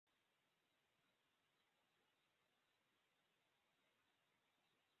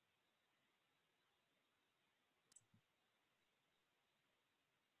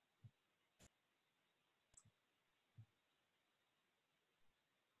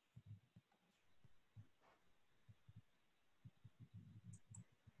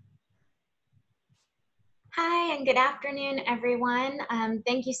Hi, and good afternoon, everyone.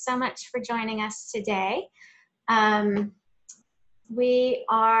 Thank you so much for joining us today. Um, we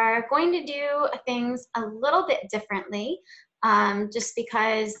are going to do things a little bit differently, just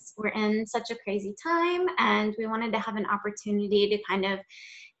because we're in such a crazy time, and we wanted to have an opportunity to kind of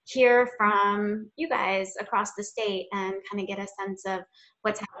hear from you guys across the state and kind of get a sense of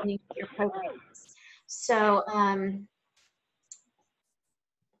what's happening with your programs. So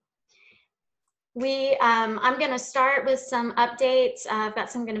I'm going to start with some updates. I've got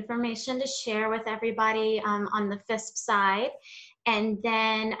some good information to share with everybody on the FISP side. And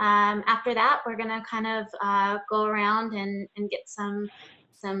then after that, we're going to kind of go around and get some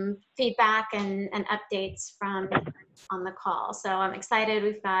feedback and updates from on the call. So I'm excited.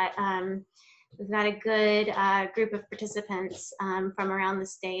 We've got a good group of participants from around the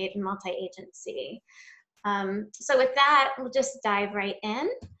state and multi-agency. So with that, we'll just dive right in.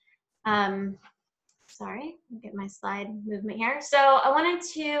 Sorry, get my slide movement here. So I wanted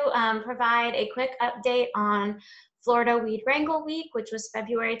to provide a quick update on Florida Weed Wrangle Week, which was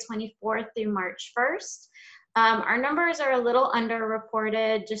February 24th through March 1st. Our numbers are a little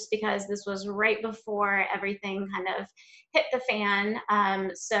underreported just because this was right before everything kind of hit the fan.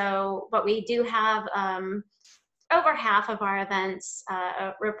 But we do have over half of our events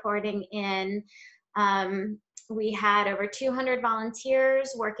reporting in. We had over 200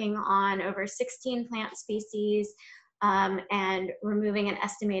 volunteers working on over 16 plant species and removing an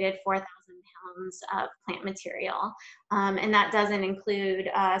estimated 4,000 pounds of plant material. And that doesn't include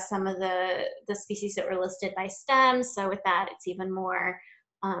some of the species that were listed by stems. So with that, it's even more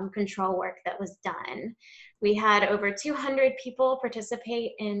control work that was done. We had over 200 people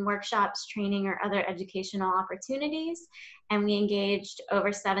participate in workshops, training, or other educational opportunities, and we engaged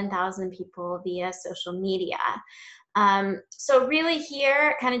over 7,000 people via social media. So really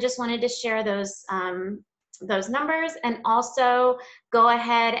here, kind of just wanted to share those numbers and also go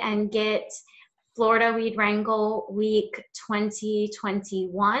ahead and get Florida Weed Wrangle Week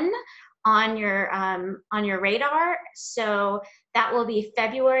 2021 on your radar. So that will be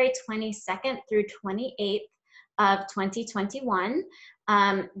February 22nd through 28th of 2021.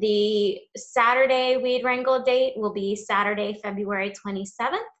 The Saturday Weed Wrangle date will be Saturday, February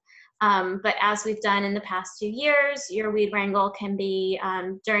 27th. But as we've done in the past 2 years, your weed wrangle can be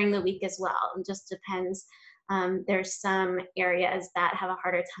during the week as well. It just depends. There's some areas that have a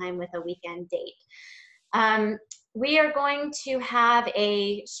harder time with a weekend date. We are going to have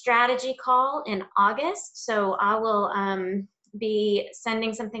a strategy call in August. So I will be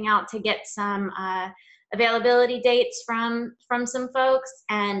sending something out to get some availability dates from some folks,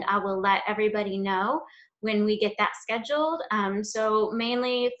 and I will let everybody know when we get that scheduled. So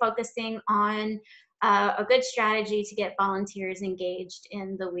mainly focusing on a good strategy to get volunteers engaged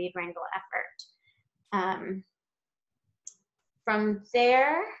in the weed wrangle effort. From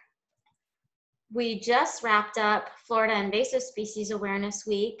there, we just wrapped up Florida Invasive Species Awareness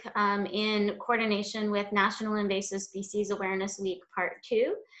Week in coordination with National Invasive Species Awareness Week Part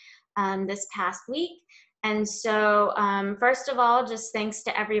 2 this past week. And so first of all, just thanks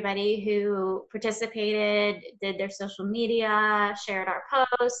to everybody who participated, did their social media, shared our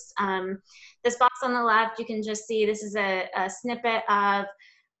posts. This box on the left, you can just see this is a snippet of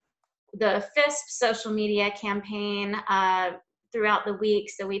the FISP social media campaign throughout the week.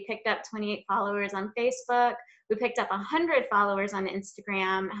 So we picked up 28 followers on Facebook. We picked up 100 followers on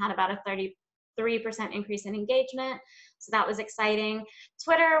Instagram, had about a 33% increase in engagement. So that was exciting.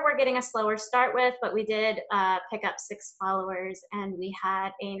 Twitter, we're getting a slower start with, but we did pick up 6 followers and we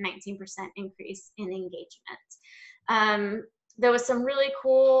had a 19% increase in engagement. There was some really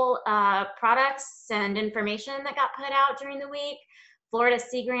cool products and information that got put out during the week. Florida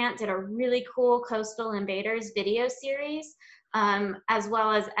Sea Grant did a really cool Coastal Invaders video series, as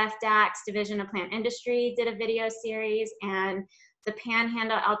well as FDAC's Division of Plant Industry did a video series, and the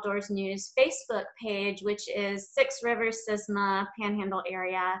Panhandle Outdoors News Facebook page, which is 6 Rivers CISMA Panhandle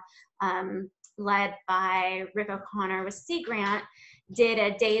area, led by Rick O'Connor with Sea Grant, did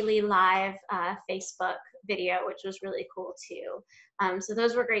a daily live Facebook video, which was really cool too. So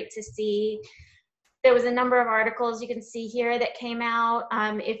those were great to see. There was a number of articles you can see here that came out.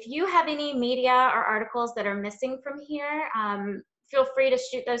 If you have any media or articles that are missing from here, feel free to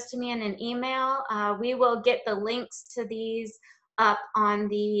shoot those to me in an email. We will get the links to these up on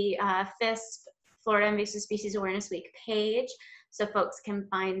the FISP, Florida Invasive Species Awareness Week page, so folks can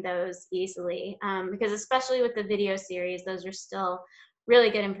find those easily. Because especially with the video series, those are still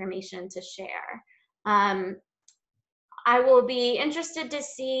really good information to share. I will be interested to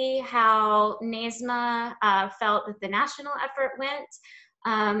see how CISMA felt that the national effort went.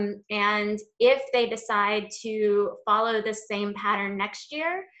 And if they decide to follow the same pattern next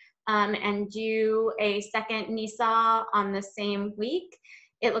year and do a second NISA on the same week,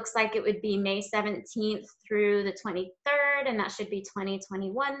 it looks like it would be May 17th through the 23rd, and that should be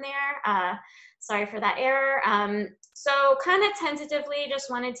 2021 there. Sorry for that error. So kind of tentatively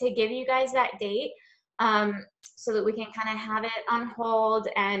just wanted to give you guys that date so that we can kind of have it on hold,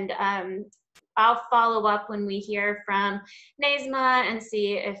 and I'll follow up when we hear from CISMA and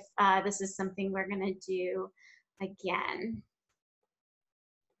see if this is something we're going to do again.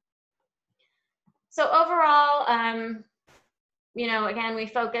 So overall, you know, again, we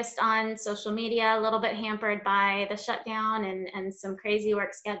focused on social media, a little bit hampered by the shutdown and some crazy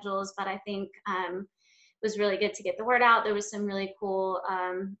work schedules, but I think it was really good to get the word out. There was some really cool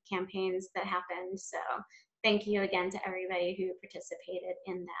campaigns that happened. So thank you again to everybody who participated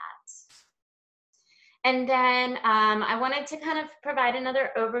in that. And then I wanted to kind of provide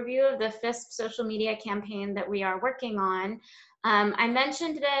another overview of the FISP social media campaign that we are working on. I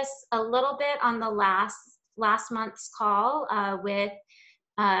mentioned this a little bit on the last month's call with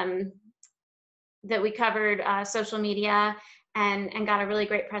that we covered social media and got a really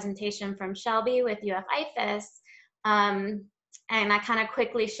great presentation from Shelby with UF-IFIS. And I kind of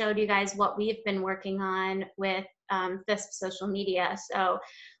quickly showed you guys what we've been working on with FISP social media. So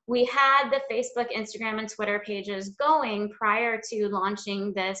we had the Facebook, Instagram, and Twitter pages going prior to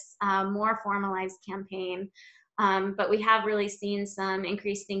launching this more formalized campaign, but we have really seen some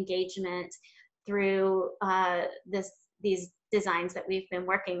increased engagement through these designs that we've been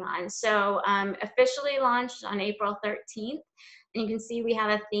working on. So officially launched on April 13th. And you can see we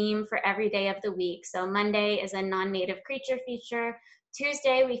have a theme for every day of the week. So Monday is a non-native creature feature.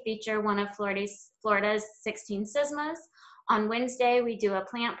 Tuesday, we feature one of Florida's 16 CISMAs. On Wednesday, we do a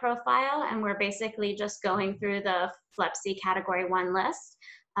plant profile, and we're basically just going through the FLEPC Category 1 list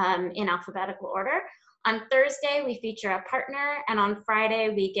in alphabetical order. On Thursday, we feature a partner, and on Friday,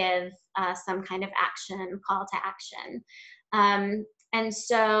 we give some kind of action, call to action. And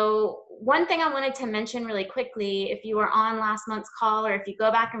so one thing I wanted to mention really quickly, if you were on last month's call or if you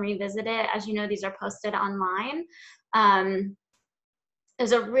go back and revisit it, as you know, these are posted online. It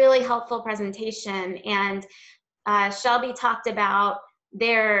was a really helpful presentation, and Shelby talked about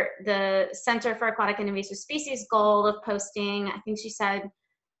the Center for Aquatic and Invasive Species goal of posting, I think she said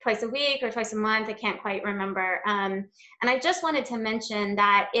twice a week or twice a month, I can't quite remember. And I just wanted to mention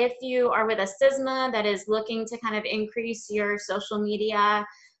that if you are with a CISMA that is looking to kind of increase your social media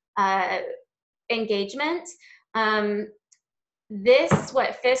engagement, what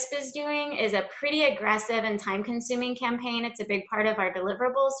FISP is doing is a pretty aggressive and time-consuming campaign. It's a big part of our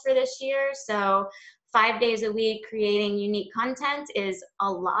deliverables for this year. So 5 days a week creating unique content is a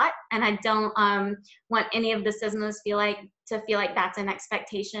lot, and I don't want any of the CISMAs to feel like that's an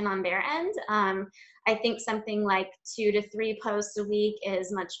expectation on their end. I think something like 2 to 3 posts a week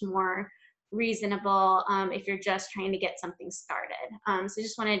is much more reasonable if you're just trying to get something started. So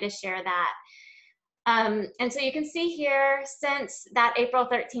just wanted to share that. And so you can see here, since that April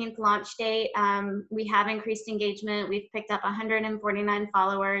 13th launch date, we have increased engagement. We've picked up 149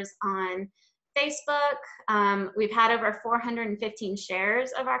 followers on Facebook. We've had over 415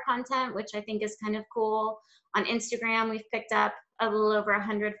 shares of our content, which I think is kind of cool. On Instagram, we've picked up a little over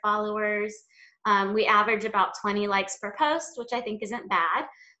 100 followers. We average about 20 likes per post, which I think isn't bad.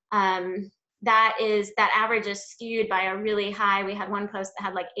 That average is skewed by a really high. We had one post that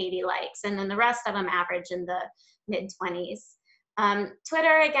had like 80 likes, and then the rest of them average in the mid-20s.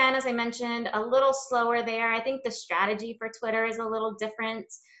 Twitter, again, as I mentioned, a little slower there. I think the strategy for Twitter is a little different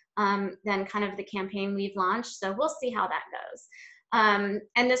than kind of the campaign we've launched. So we'll see how that goes.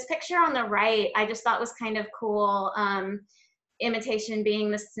 And this picture on the right, I just thought was kind of cool. Imitation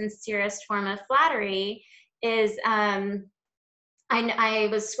being the sincerest form of flattery is, I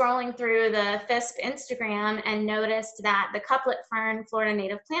was scrolling through the FISP Instagram and noticed that the Couplet Fern Florida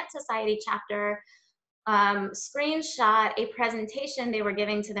Native Plant Society chapter screenshot a presentation they were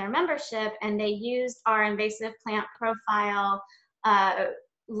giving to their membership, and they used our invasive plant profile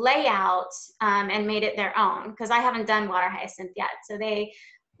layout and made it their own, because I haven't done water hyacinth yet. So they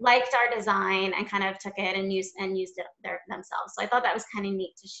liked our design and kind of took it and used it themselves. So I thought that was kind of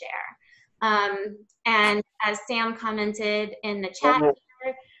neat to share. And as Sam commented in the chat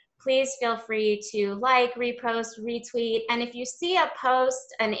here, please feel free to like, repost, retweet. And if you see a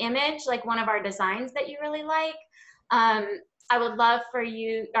post, an image, like one of our designs that you really like, I would love for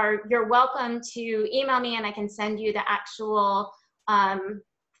you, or you're welcome to email me and I can send you the actual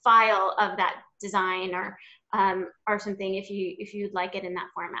file of that design or something if you'd like it in that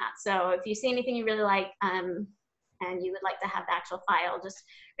format. So if you see anything you really like, and you would like to have the actual file, just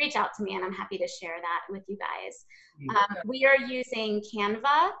reach out to me and I'm happy to share that with you guys. We are using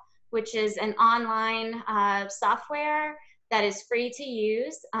Canva, which is an online software that is free to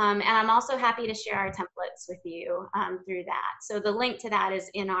use. And I'm also happy to share our templates with you through that. So the link to that is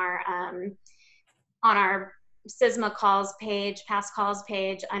in our, on our CISMA calls page, past calls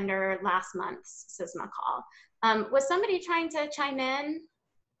page under last month's CISMA call. Was somebody trying to chime in?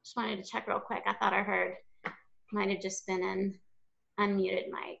 Just wanted to check real quick. I thought I heard, might have just been an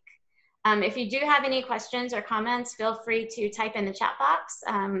unmuted mic. If you do have any questions or comments, feel free to type in the chat box,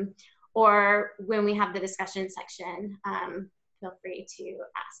 or when we have the discussion section, feel free to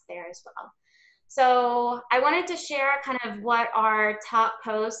ask there as well. So I wanted to share kind of what our top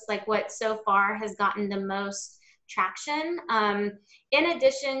posts, like what so far has gotten the most traction. In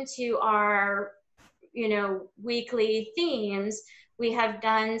addition to our, weekly themes, we have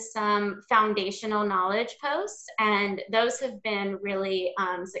done some foundational knowledge posts, and those have been really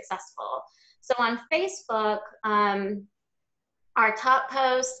successful. So on Facebook, our top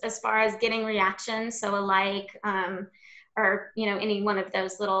posts as far as getting reactions, so a like, or any one of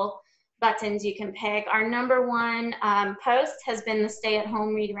those little buttons you can pick. Our #1 post has been the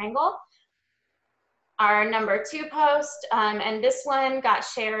stay-at-home read wrangle. Our #2 post, and this one got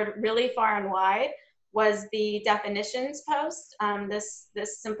shared really far and wide, was the definitions post. This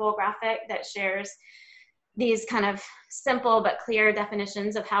simple graphic that shares these kind of simple but clear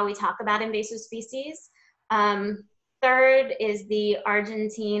definitions of how we talk about invasive species. Third is the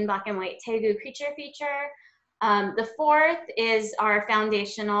Argentine black and white tegu creature feature. The fourth is our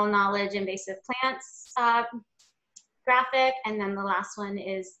foundational knowledge invasive plants graphic, and then the last one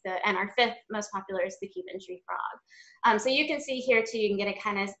is and our fifth most popular is the Cuban tree frog. So you can see here too, you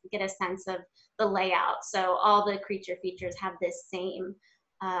can get a sense of the layout. So all the creature features have this same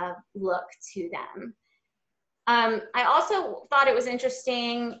look to them. I also thought it was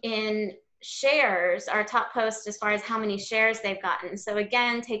interesting in shares, our top post as far as how many shares they've gotten. So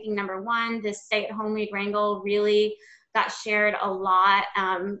again, taking #1, this stay-at-home read wrangle really got shared a lot.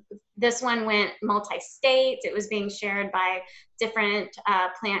 This one went multi-state. It was being shared by different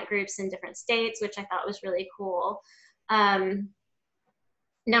plant groups in different states, which I thought was really cool.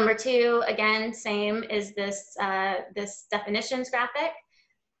 #2, again, same, is this, this definitions graphic.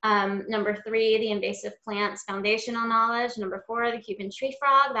 #3, the invasive plants foundational knowledge. #4, the Cuban tree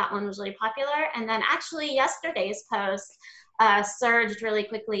frog. That one was really popular. And then actually yesterday's post surged really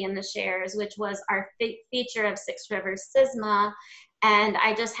quickly in the shares, which was our feature of Six Rivers CISMA. And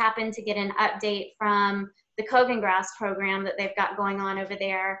I just happened to get an update from the Kogan grass program that they've got going on over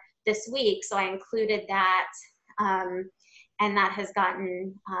there this week. So I included that, and that has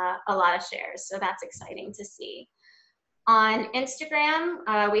gotten a lot of shares. So that's exciting to see. On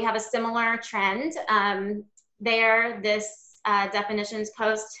Instagram, we have a similar trend. This definitions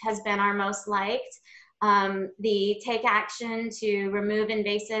post has been our most liked. The take action to remove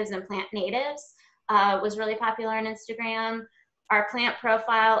invasives and plant natives was really popular on Instagram. Our plant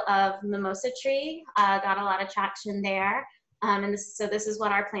profile of mimosa tree got a lot of traction there. So this is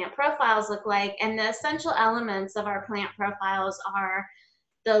what our plant profiles look like. And the essential elements of our plant profiles are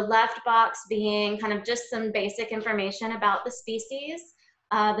the left box being kind of just some basic information about the species,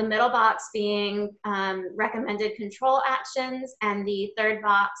 the middle box being recommended control actions, and the third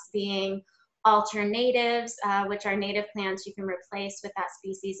box being alternatives, which are native plants you can replace with that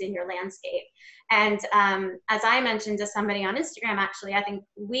species in your landscape. And as I mentioned to somebody on Instagram, actually, I think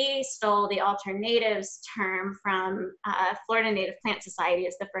we stole the alternatives term from Florida Native Plant Society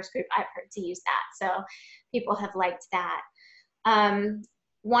is the first group I've heard to use that. So people have liked that.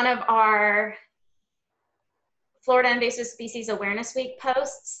 One of our Florida Invasive Species Awareness Week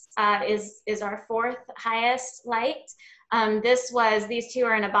posts is our 4th highest liked. These two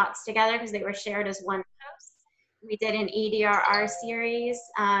are in a box together because they were shared as one post. We did an EDRR series,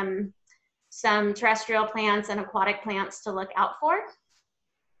 some terrestrial plants and aquatic plants to look out for.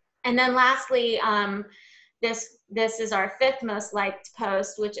 And then lastly, this is our 5th most liked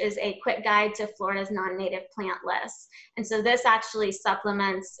post, which is a quick guide to Florida's non-native plant list. And so this actually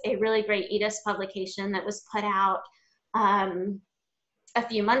supplements a really great EDIS publication that was put out a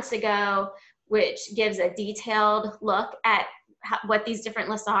few months ago, which gives a detailed look at what these different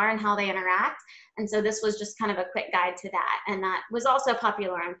lists are and how they interact. And so this was just kind of a quick guide to that. And that was also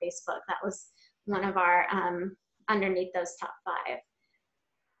popular on Facebook. That was one of our, underneath those top 5.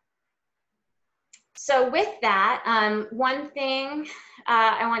 So with that, one thing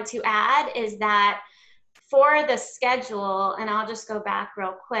I want to add is that for the schedule, and I'll just go back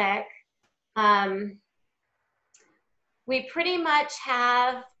real quick, we pretty much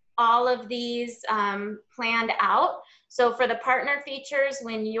have all of these planned out. So for the partner features,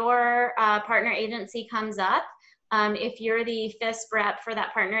 when your partner agency comes up, if you're the FISP rep for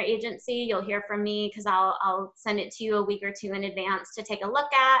that partner agency, you'll hear from me because I'll send it to you a week or two in advance to take a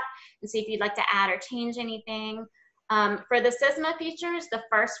look at and see if you'd like to add or change anything. For the CISMA features, the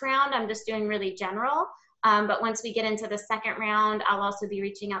first round, I'm just doing really general. But once we get into the second round, I'll also be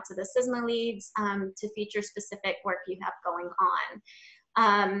reaching out to the CISMA leads to feature specific work you have going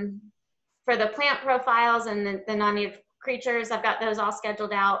on. For the plant profiles and the non-native creatures, I've got those all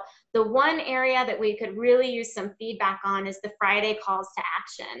scheduled out. The one area that we could really use some feedback on is the Friday calls to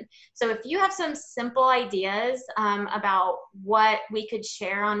action. So if you have some simple ideas about what we could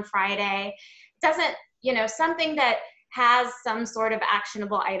share on Friday, doesn't, you know, something that has some sort of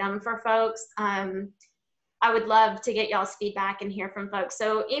actionable item for folks, I would love to get y'all's feedback and hear from folks.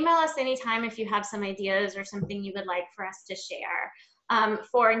 So email us anytime if you have some ideas or something you would like for us to share.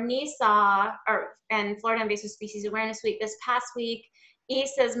 For NISA and Florida Invasive Species Awareness Week, this past week,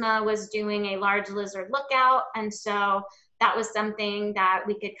 CISMA was doing a large lizard lookout. And so that was something that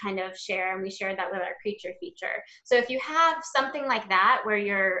we could kind of share, and we shared that with our creature feature. So if you have something like that where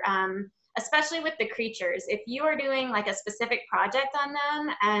you're, especially with the creatures, if you are doing like a specific project on them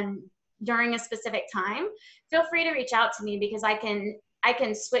and during a specific time, feel free to reach out to me because I can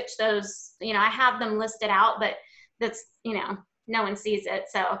switch those, you know, I have them listed out, but that's, you know, no one sees it.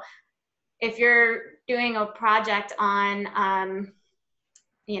 So if you're doing a project on,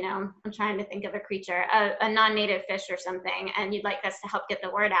 you know, I'm trying to think of a creature, a non-native fish or something, and you'd like us to help get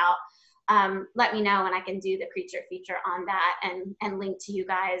the word out, let me know and I can do the creature feature on that and link to you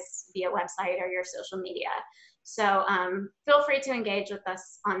guys via website or your social media. So feel free to engage with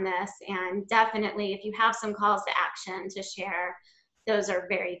us on this, and definitely if you have some calls to action to share, those are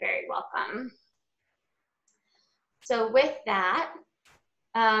very, very welcome. So with that,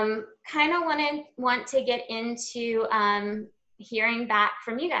 kind of want to get into hearing back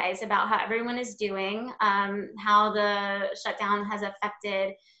from you guys about how everyone is doing, how the shutdown has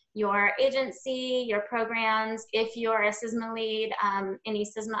affected your agency, your programs, if you're a CISMA lead, any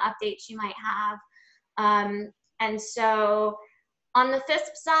CISMA updates you might have. And so on the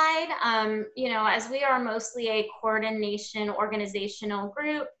FISP side, you know, as we are mostly a coordination organizational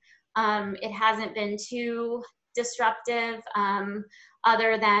group, it hasn't been too disruptive,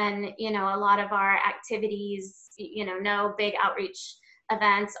 other than, you know, a lot of our activities, you know, no big outreach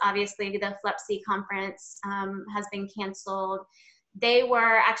events. Obviously the FLEPC conference has been canceled. They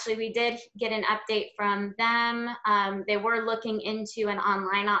were actually, we did get an update from them. They were looking into an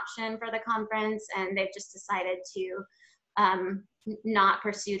online option for the conference, and they've just decided to not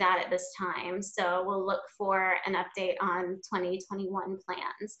pursue that at this time. So we'll look for an update on 2021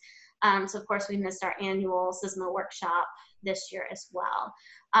 plans. So of course we missed our annual CISMA workshop this year as well.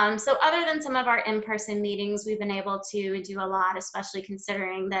 So other than some of our in-person meetings, we've been able to do a lot, especially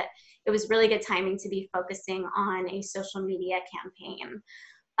considering that it was really good timing to be focusing on a social media campaign.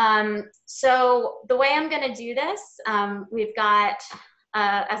 So the way I'm gonna do this, we've got,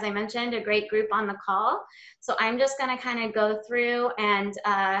 as I mentioned, a great group on the call. So I'm just gonna kind of go through and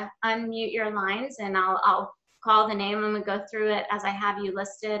unmute your lines, and I'll call the name. I'm gonna go through it as I have you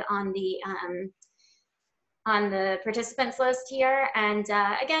listed on the participants list here. And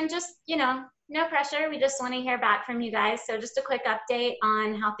again, just, you know, no pressure. We just want to hear back from you guys. So just a quick update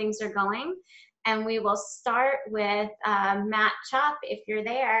on how things are going. And we will start with Matt Chop, if you're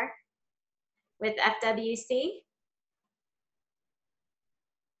there, with FWC.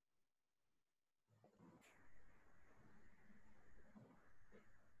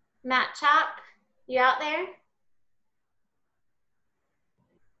 Matt Chop, you out there?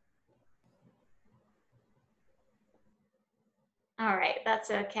 All right,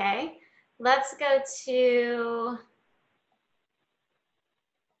 that's okay. Let's go to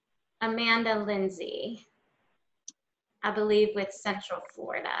Amanda Lindsay, I believe with Central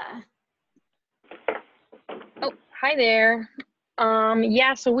Florida. Oh, hi there.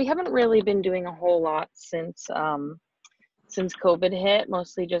 Yeah, so we haven't really been doing a whole lot since COVID hit,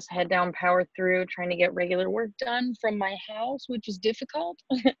 mostly just head down, power through, trying to get regular work done from my house, which is difficult.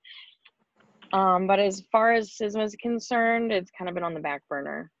 But as far as CISMA is concerned, it's kind of been on the back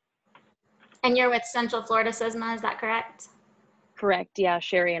burner. And you're with Central Florida CISMA, is that correct? Correct, yeah.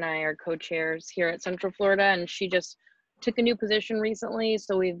 Sherry and I are co-chairs here at Central Florida, and she just took a new position recently,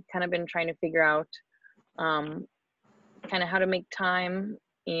 so we've kind of been trying to figure out kind of how to make time.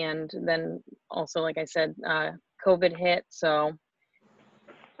 And then also, like I said, COVID hit, so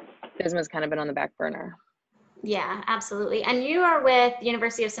CISMA's kind of been on the back burner. Yeah, absolutely. And you are with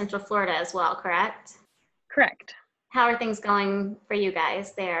University of Central Florida as well, correct? Correct. How are things going for you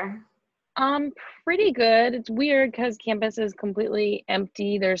guys there? Um, Pretty good. It's weird because campus is completely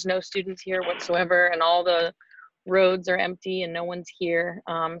empty. There's no students here whatsoever, and all the roads are empty and no one's here.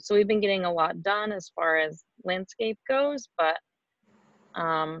 So we've been getting a lot done as far as landscape goes, but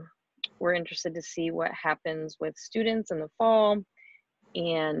um, we're interested to see what happens with students in the fall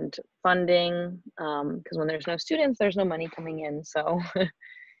and funding, because when there's no students, there's no money coming in. So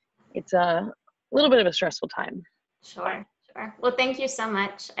it's a little bit of a stressful time. Sure, sure. Well, thank you so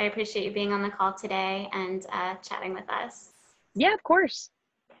much. I appreciate you being on the call today and chatting with us. Yeah, of course.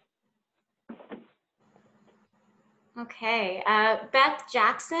 Okay, Beth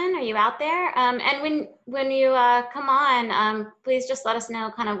Jackson, are you out there? And when you come on, please just let us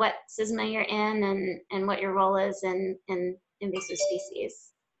know kind of what CISMA you're in and what your role is in invasive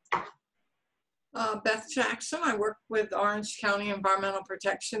species. Beth Jackson. I work with Orange County Environmental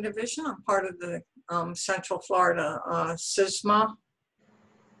Protection Division. I'm part of the Central Florida CISMA.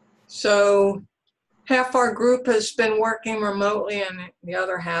 So half our group has been working remotely, and the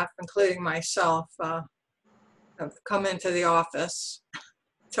other half, including myself, have come into the office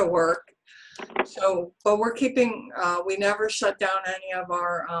to work. So, but we're keeping, we never shut down any of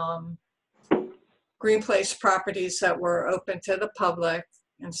our Green Place properties that were open to the public.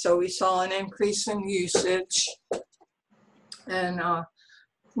 And so we saw an increase in usage. And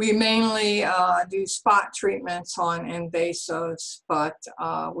we mainly do spot treatments on invasives, but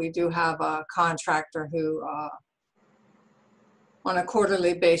we do have a contractor who on a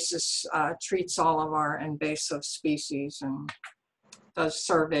quarterly basis treats all of our invasive species and does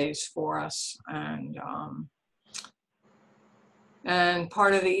surveys for us. And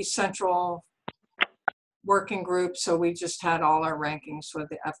part of the East Central working group, so we just had all our rankings with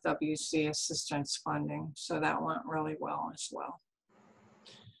the FWC assistance funding, so that went really well as well.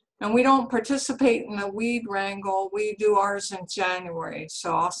 And we don't participate in the weed wrangle. We do ours in January,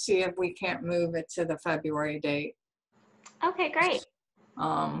 so I'll see if we can't move it to the February date. Okay, great.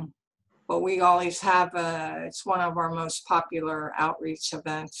 But we always have it's one of our most popular outreach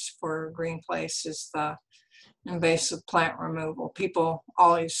events for Green Place is the invasive plant removal. People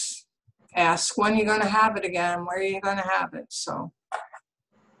always ask, when are you going to have it again? Where are you going to have it? So.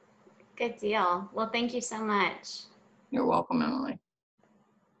 Good deal. Well, thank you so much. You're welcome, Emily.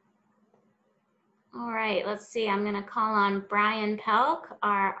 All right, let's see. I'm going to call on Brian Pelk,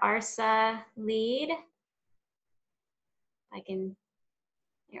 our ARSA lead.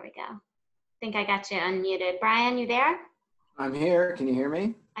 Here we go. I think I got you unmuted. Brian, you there? I'm here. Can you hear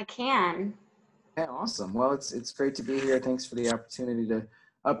me? I can. Yeah, awesome. Well, it's great to be here. Thanks for the opportunity to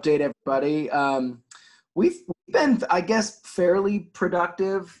update everybody. We've been, I guess, fairly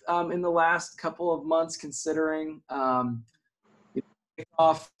productive in the last couple of months, considering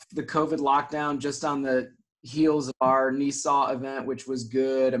off the COVID lockdown just on the heels of our NISA event, which was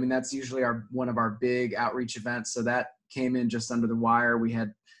good. I mean, that's usually one of our big outreach events. So that came in just under the wire. We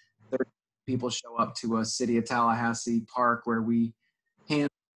had 30 people show up to a City of Tallahassee park where we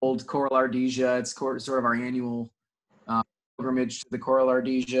handled coral ardesia. It's sort of our annual pilgrimage to the coral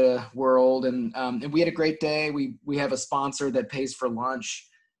ardesia world. And we had a great day. We have a sponsor that pays for lunch.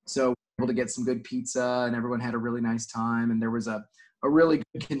 So we were able to get some good pizza and everyone had a really nice time. And there was a really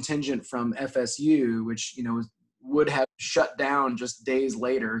good contingent from FSU, which, would have shut down just days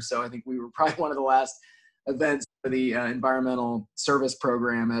later. So I think we were probably one of the last events for the environmental service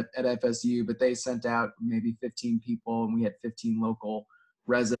program at FSU, but they sent out maybe 15 people and we had 15 local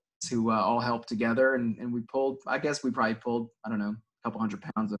residents who all helped together. And we probably pulled, I don't know, a couple hundred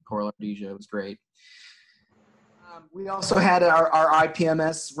pounds of coral ardesia. It was great. We also had our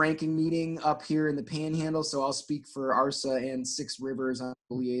IPMS ranking meeting up here in the Panhandle, so I'll speak for ARSA and Six Rivers on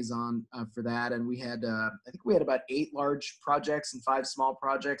the liaison for that. And we had, I think we had about 8 large projects and 5 small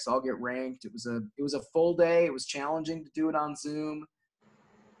projects all get ranked. It was a full day. It was challenging to do it on Zoom.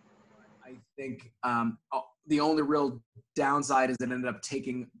 I think the only real downside is it ended up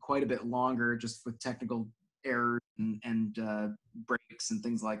taking quite a bit longer just with technical errors and breaks and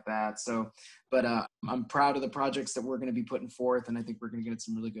things like that. So, but I'm proud of the projects that we're going to be putting forth, and I think we're going to get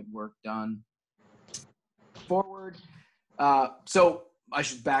some really good work done forward. So I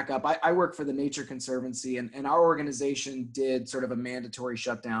should back up. I work for the Nature Conservancy, and our organization did sort of a mandatory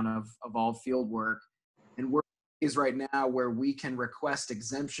shutdown of all field work, and we're is right now where we can request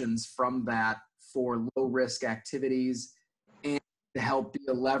exemptions from that for low risk activities and to help be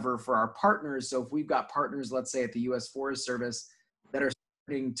a lever for our partners. So if we've got partners, let's say at the U.S. Forest Service, that are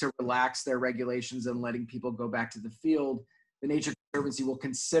starting to relax their regulations and letting people go back to the field, the Nature Conservancy will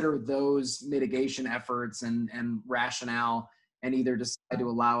consider those mitigation efforts and rationale and either decide to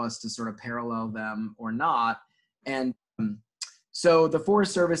allow us to sort of parallel them or not. And so the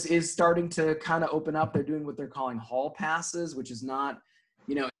Forest Service is starting to kind of open up. They're doing what they're calling hall passes, which is not,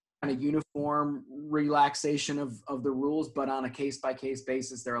 kind of uniform relaxation of the rules, but on a case-by-case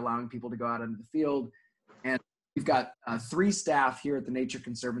basis, they're allowing people to go out into the field. And we've got 3 staff here at the Nature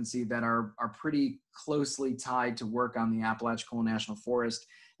Conservancy that are pretty closely tied to work on the Apalachicola National Forest,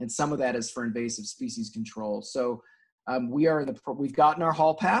 and some of that is for invasive species control. So we've gotten our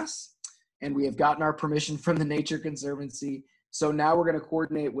hall pass, and we have gotten our permission from the Nature Conservancy. So now we're going to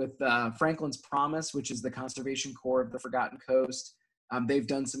coordinate with Franklin's Promise, which is the Conservation Corps of the Forgotten Coast. They've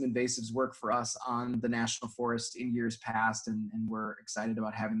done some invasives work for us on the National Forest in years past, and we're excited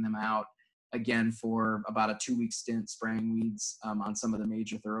about having them out again for about a 2-week stint spraying weeds on some of the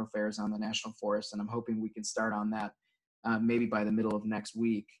major thoroughfares on the National Forest. And I'm hoping we can start on that maybe by the middle of next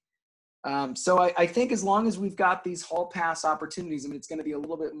week. So I think as long as we've got these hall pass opportunities, I mean, it's going to be a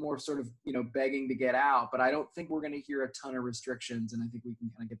little bit more sort of, begging to get out, but I don't think we're going to hear a ton of restrictions, and I think we can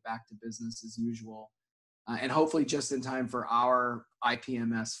kind of get back to business as usual. And hopefully just in time for our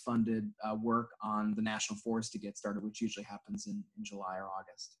IPMS funded work on the National Forest to get started, which usually happens in July or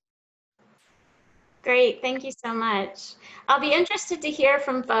August. Great, thank you so much. I'll be interested to hear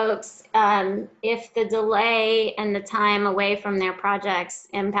from folks if the delay and the time away from their projects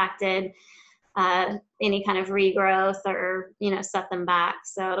impacted any kind of regrowth or, set them back.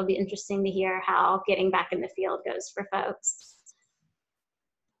 So it'll be interesting to hear how getting back in the field goes for folks.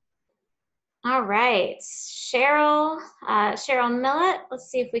 All right, Cheryl Millett, let's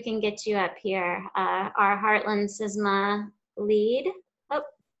see if we can get you up here. Our Heartland CISMA lead. Oh,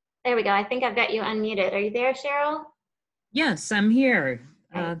 there we go. I think I've got you unmuted. Are you there, Cheryl? Yes, I'm here.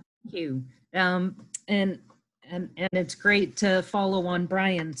 Thank you. And it's great to follow on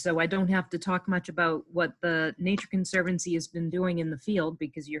Brian, so I don't have to talk much about what the Nature Conservancy has been doing in the field,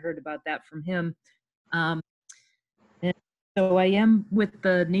 because you heard about that from him. And so I am with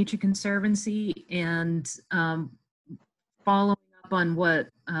the Nature Conservancy, and following up on what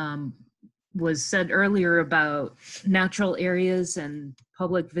was said earlier about natural areas and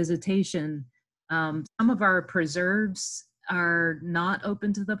public visitation. Some of our preserves are not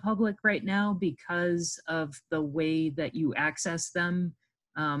open to the public right now because of the way that you access them.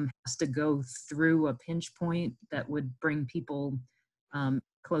 Has to go through a pinch point that would bring people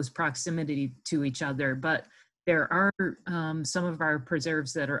close proximity to each other. But there are some of our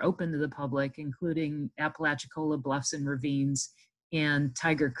preserves that are open to the public, including Apalachicola Bluffs and Ravines and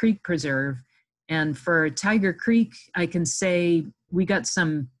Tiger Creek Preserve. And for Tiger Creek, I can say we got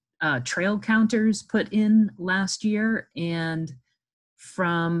some trail counters put in last year, and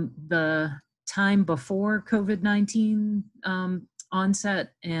from the time before COVID-19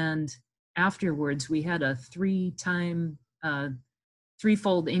 onset and afterwards, we had a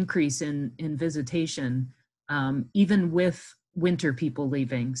threefold increase in visitation, even with winter people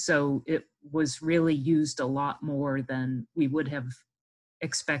leaving. So it was really used a lot more than we would have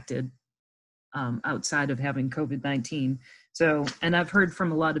expected outside of having COVID-19. So, and I've heard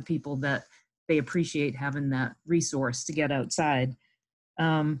from a lot of people that they appreciate having that resource to get outside.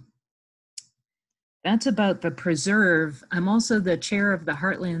 That's about the preserve. I'm also the chair of the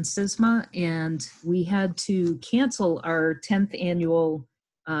Heartland CISMA, and we had to cancel our 10th annual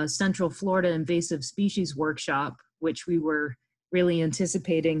Central Florida Invasive Species Workshop, which we were really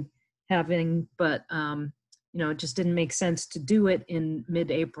anticipating having, but it just didn't make sense to do it in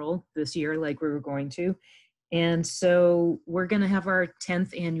mid-April this year like we were going to. And so we're going to have our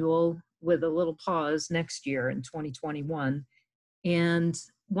 10th annual with a little pause next year in 2021. And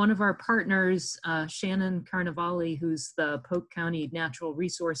one of our partners, Shannon Carnevale, who's the Polk County Natural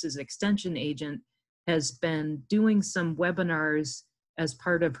Resources Extension Agent, has been doing some webinars as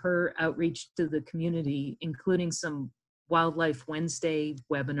part of her outreach to the community, including some Wildlife Wednesday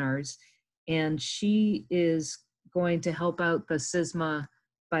webinars. And she is going to help out the CISMA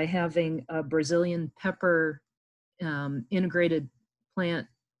by having a Brazilian pepper integrated plant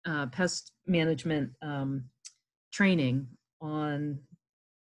pest management training on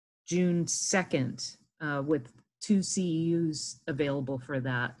June 2nd with 2 CEUs available for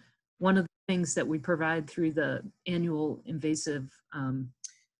that. One of the things that we provide through the annual invasive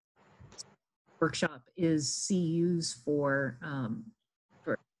workshop is CEUs for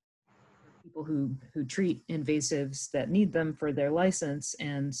people who treat invasives that need them for their license.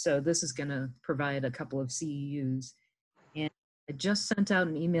 And so this is going to provide a couple of CEUs. And I just sent out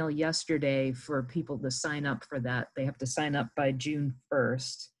an email yesterday for people to sign up for that. They have to sign up by June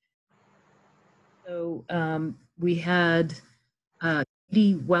 1st. So we had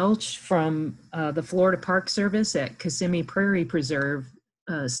Dee Welch from the Florida Park Service at Kissimmee Prairie Preserve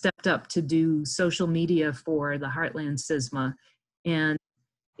stepped up to do social media for the Heartland CISMA. And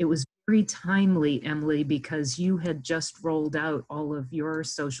it was very timely, Emily, because you had just rolled out all of your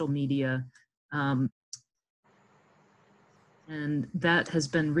social media. And that has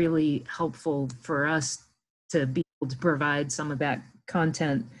been really helpful for us to be able to provide some of that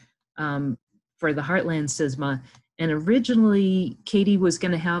content for the Heartland CISMA. And originally, Katie was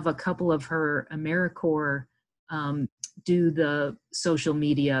going to have a couple of her AmeriCorps do the social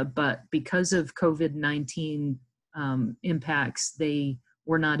media, but because of COVID-19 impacts, they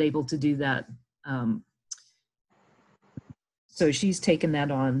were not able to do that. So she's taken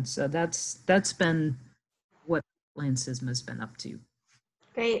that on. So that's been what Heartland CISMA has been up to.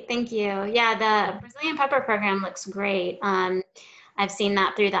 Great, thank you. Yeah, the Brazilian pepper program looks great. I've seen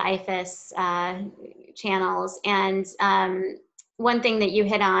that through the IFIS channels. And one thing that you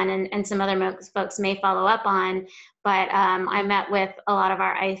hit on, and some other folks may follow up on, but I met with a lot of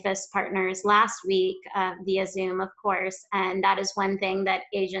our IFIS partners last week via Zoom, of course, and that is one thing that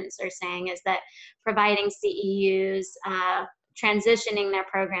agents are saying is that providing CEUs, transitioning their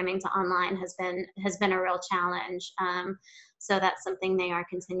programming to online has been a real challenge. So that's something they are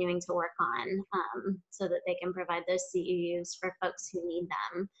continuing to work on so that they can provide those CEUs for folks who need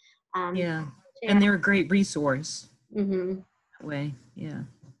them. Yeah, and they're a great resource. Mm-hmm. That way, yeah.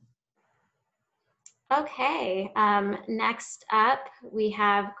 Okay, next up we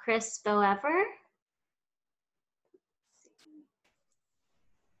have Chris Boever.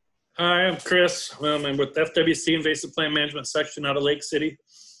 Hi, I'm Chris. I'm with FWC Invasive Plant Management Section out of Lake City.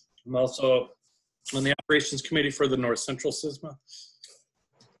 I'm also on the Operations Committee for the North Central CISMA.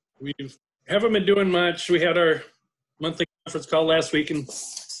 We haven't been doing much. We had our monthly conference call last week, and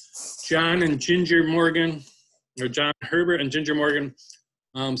John Herbert and Ginger Morgan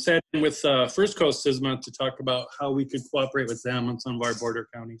sat in with First Coast CISMA to talk about how we could cooperate with them on some of our border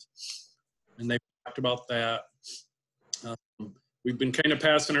counties. And they talked about that. We've been kind of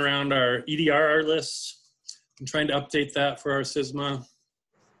passing around our EDRR lists and trying to update that for our CISMA.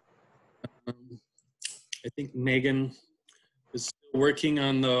 I think Megan is still working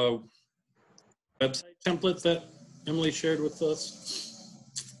on the website template that Emily shared with us.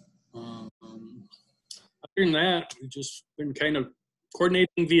 Other than that, we've just been kind of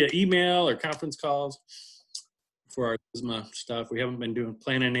coordinating via email or conference calls for our CISMA stuff. We haven't been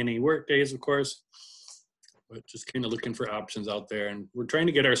planning any work days, of course, but just kind of looking for options out there. And we're trying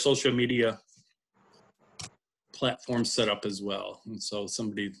to get our social media platform set up as well. And so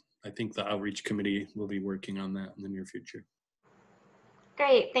I think the outreach committee will be working on that in the near future.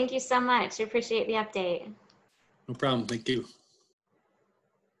 Great, thank you so much. I appreciate the update. No problem, thank you.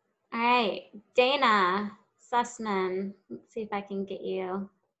 All right, Dana Sussman, let's see if I can get you.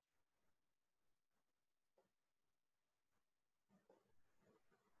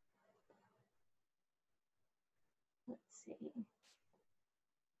 Let's see.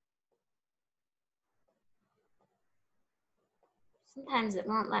 Sometimes it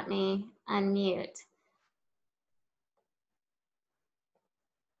won't let me unmute.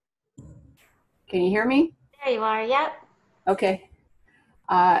 Can you hear me? There you are, yep. Okay.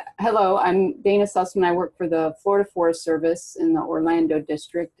 Hello, I'm Dana Sussman. I work for the Florida Forest Service in the Orlando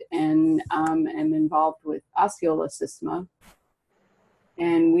district and am involved with Osceola CISMA.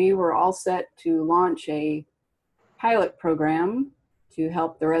 And we were all set to launch a pilot program to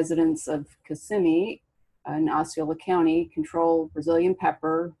help the residents of Kissimmee in Osceola County control Brazilian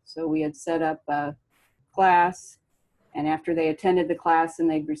pepper. So we had set up a class, and after they attended the class and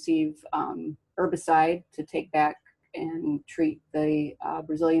they'd receive herbicide to take back and treat the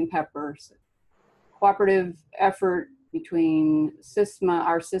Brazilian peppers. Cooperative effort between CISMA,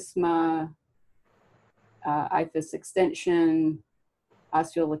 our CISMA, IFIS Extension,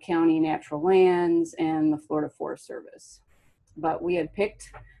 Osceola County Natural Lands, and the Florida Forest Service. But we had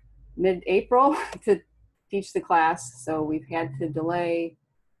picked mid-April to teach the class, so we've had to delay.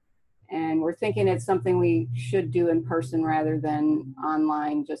 And we're thinking it's something we should do in person rather than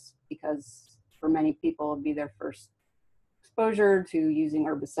online, just because for many people it'll be their first exposure to using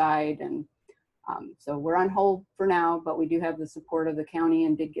herbicide. And so we're on hold for now, but we do have the support of the county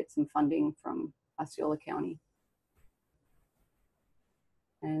and did get some funding from Osceola County.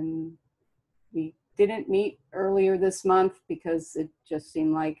 And we didn't meet earlier this month because it just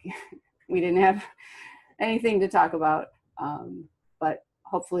seemed like we didn't have anything to talk about. But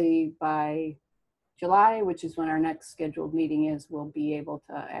hopefully by July, which is when our next scheduled meeting is, we'll be able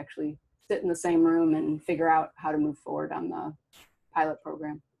to actually sit in the same room and figure out how to move forward on the pilot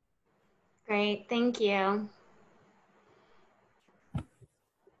program. Great, thank you.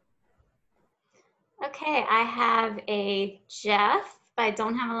 Okay, I have a Jeff but I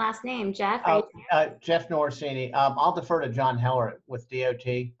don't have a last name. Jeff, are you Jeff Norsini. I'll defer to John Heller with DOT.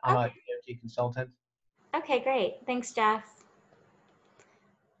 I'm a DOT consultant. okay, great. Thanks, Jeff.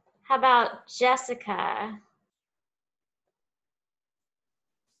 How about Jessica?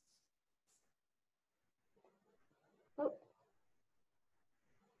 Oh.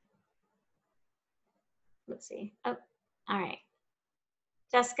 Let's see. Oh, all right.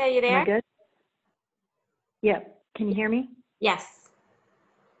 Jessica, you there? Am I good? Yeah. Can you hear me? Yes.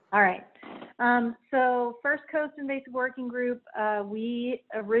 All right. So First Coast Invasive Working Group, we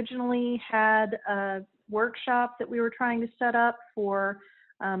originally had a workshop that we were trying to set up for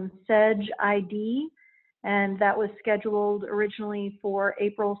SEDGE ID, and that was scheduled originally for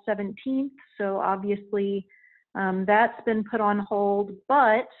April 17th. So obviously that's been put on hold,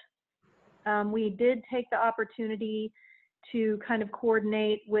 but we did take the opportunity to kind of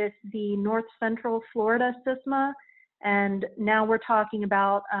coordinate with the North Central Florida CISMA. And now we're talking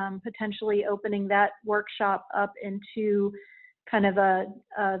about potentially opening that workshop up into kind of a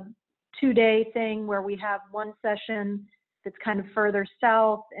 2-day thing where we have one session that's kind of further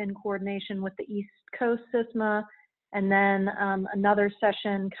south in coordination with the East Coast CISMA, and then another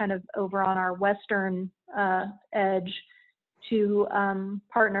session kind of over on our western edge to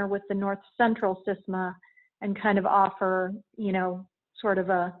partner with the North Central CISMA and kind of offer, you know, sort of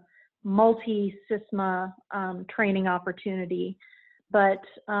a multi-CISMA training opportunity. But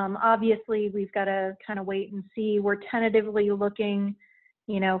obviously we've got to kind of wait and see. We're tentatively looking,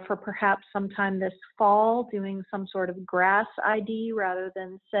 you know, for perhaps sometime this fall doing some sort of grass ID rather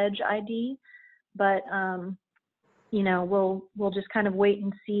than sedge ID. But you know, we'll just kind of wait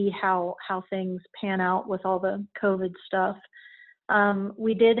and see how things pan out with all the COVID stuff.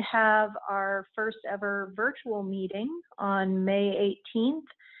 We did have our first ever virtual meeting on May 18th.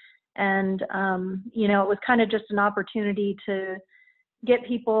 And, you know, it was kind of just an opportunity to get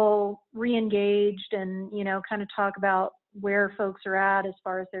people re-engaged and, you know, kind of talk about where folks are at as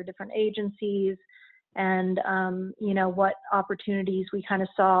far as their different agencies and, you know, what opportunities we kind of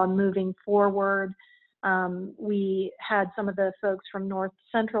saw moving forward. We had some of the folks from North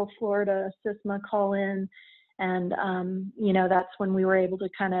Central Florida CISMA call in, and, you know, that's when we were able to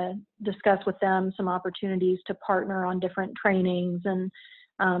kind of discuss with them some opportunities to partner on different trainings and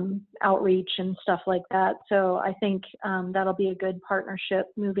outreach and stuff like that. So I think that'll be a good partnership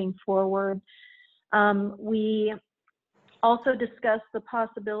moving forward. We also discussed the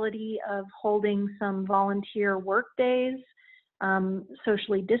possibility of holding some volunteer work days,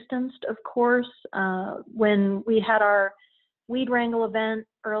 socially distanced, of course. When we had our weed wrangle event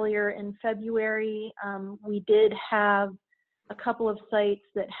earlier in February, we did have a couple of sites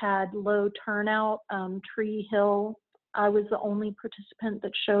that had low turnout. Tree Hill, I was the only participant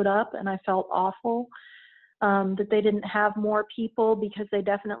that showed up, and I felt awful that they didn't have more people because they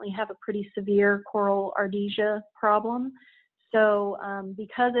definitely have a pretty severe coral ardesia problem. So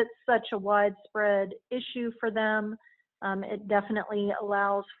because it's such a widespread issue for them, it definitely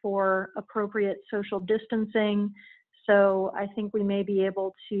allows for appropriate social distancing. So I think we may be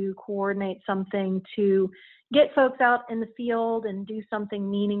able to coordinate something to get folks out in the field and do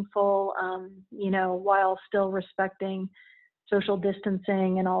something meaningful, you know, while still respecting social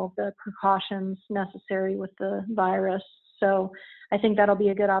distancing and all of the precautions necessary with the virus. So I think that'll be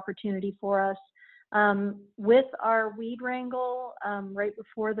a good opportunity for us. With our weed wrangle, right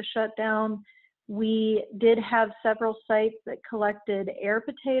before the shutdown, we did have several sites that collected air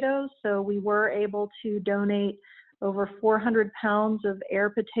potatoes. So we were able to donate over 400 pounds of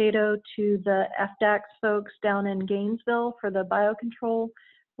air potato to the FDAX folks down in Gainesville for the biocontrol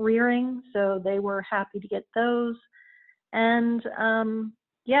rearing. So they were happy to get those. And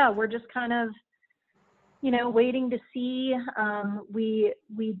yeah, we're just kind of, you know, waiting to see. We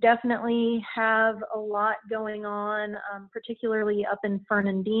definitely have a lot going on, particularly up in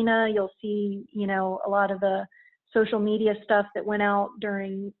Fernandina. You'll see, you know, a lot of the social media stuff that went out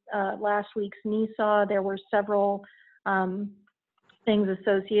during last week's NISA. There were several things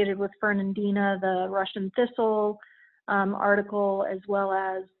associated with Fernandina, the Russian thistle article, as well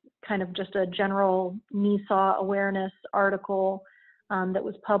as kind of just a general NISA awareness article that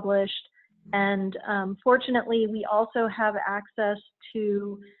was published. And fortunately, we also have access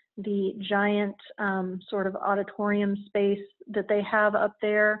to the giant sort of auditorium space that they have up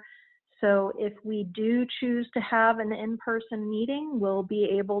there. So if we do choose to have an in-person meeting, we'll be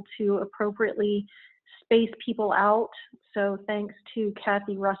able to appropriately space people out. So thanks to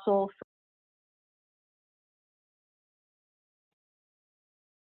Kathy Russell for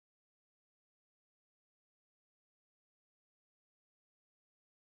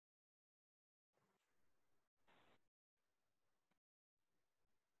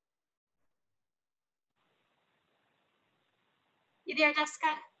You there, Jessica?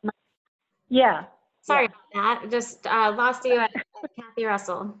 Yeah. Sorry about that. Just lost you at Kathy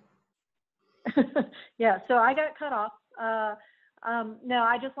Russell. Yeah, so I got cut off. No,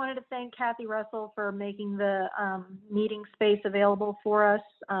 I just wanted to thank Kathy Russell for making the meeting space available for us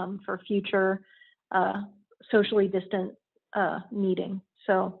for future socially distant meeting.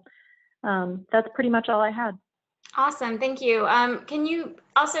 So that's pretty much all I had. Awesome, thank you. Can you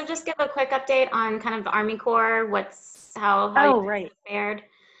also just give a quick update on kind of the Army Corps? How you right. fared?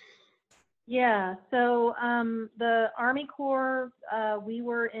 Yeah, so the Army Corps, we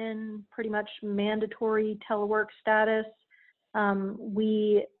were in pretty much mandatory telework status.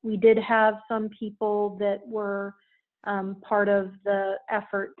 We did have some people that were part of the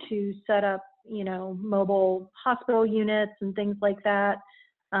effort to set up, mobile hospital units and things like that.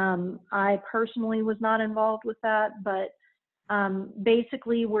 I personally was not involved with that, but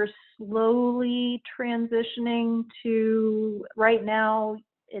basically we're slowly transitioning to, right now,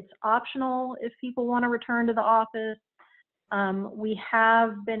 it's optional if people want to return to the office. We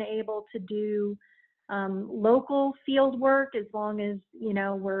have been able to do local field work as long as,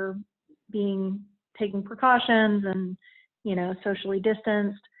 we're taking precautions and, socially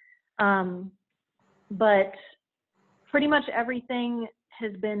distanced. But pretty much everything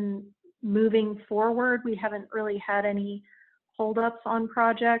has been moving forward. We haven't really had any holdups on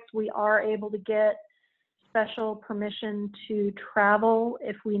projects. We are able to get special permission to travel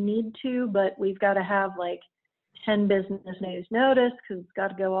if we need to, but we've got to have like 10 business days notice because it's got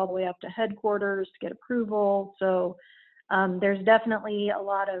to go all the way up to headquarters to get approval. So there's definitely a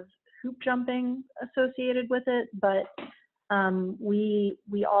lot of hoop jumping associated with it, but we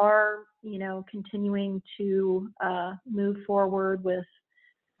are, continuing to move forward with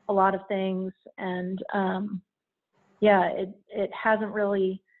a lot of things. And it hasn't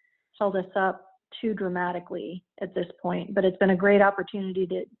really held us up too dramatically at this point, but it's been a great opportunity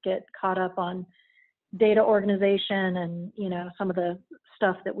to get caught up on data organization and, some of the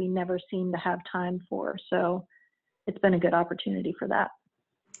stuff that we never seem to have time for. So it's been a good opportunity for that.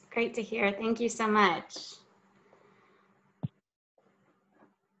 Great to hear. Thank you so much.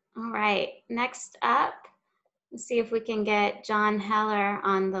 All right, next up, let's see if we can get John Heller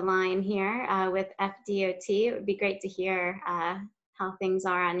on the line here with FDOT. It would be great to hear how things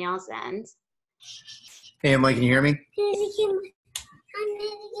are on y'all's end. Hey, Emily, can you hear me?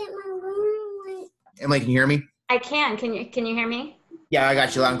 Emily, can you hear me? I can. Can you hear me? Yeah, I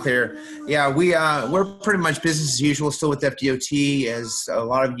got you loud and clear. Yeah, we're pretty much business as usual still with FDOT. As a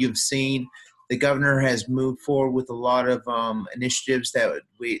lot of you have seen, the governor has moved forward with a lot of initiatives that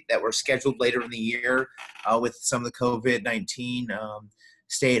were scheduled later in the year with some of the COVID-19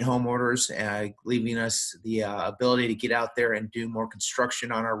 stay-at-home orders, leaving us the ability to get out there and do more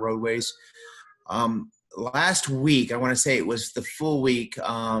construction on our roadways. Last week, I want to say it was the full week,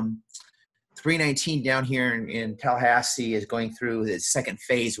 319 down here in Tallahassee is going through its second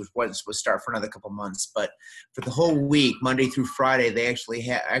phase, which was supposed to start for another couple months. But for the whole week, Monday through Friday, they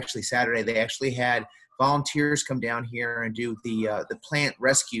actually Saturday, they actually had volunteers come down here and do the plant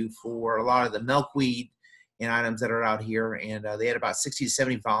rescue for a lot of the milkweed and items that are out here. And they had about 60 to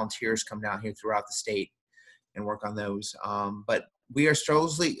 70 volunteers come down here throughout the state and work on those. But we are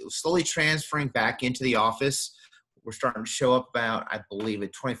slowly transferring back into the office. We're starting to show up about, I believe, a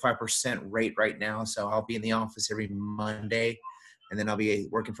 25% rate right now. So I'll be in the office every Monday, and then I'll be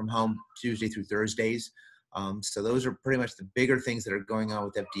working from home Tuesday through Thursdays. So those are pretty much the bigger things that are going on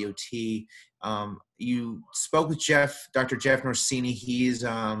with FDOT. You spoke with Dr. Jeff Norsini. He's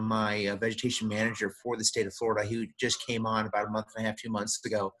my vegetation manager for the state of Florida. He just came on about a month and a half, 2 months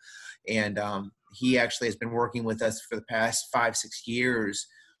ago. And he actually has been working with us for the past 5-6 years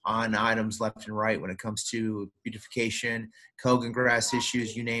on items left and right when it comes to beautification, Kogan grass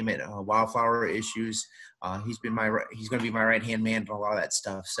issues, you name it, wildflower issues. He's going to be my right-hand man on a lot of that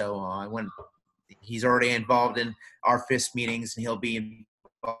stuff. So he's already involved in our FISP meetings, and he'll be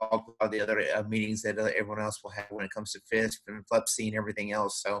involved in all the other meetings that everyone else will have when it comes to FISP and FLEPC and everything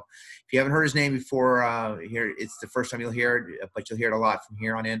else. So if you haven't heard his name before, here it's the first time you'll hear it, but you'll hear it a lot from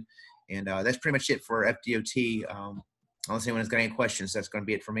here on in. And that's pretty much it for FDOT. Unless anyone's got any questions, that's going to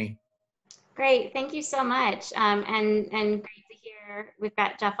be it for me. Great, thank you so much. And great to hear we've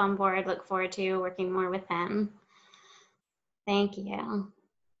got Jeff on board. Look forward to working more with him. Thank you.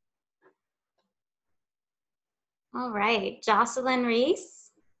 All right, Jocelyn Reese.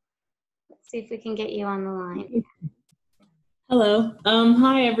 Let's see if we can get you on the line. Hello.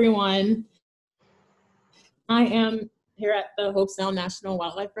 Hi, everyone. I am here at the Hope Sound National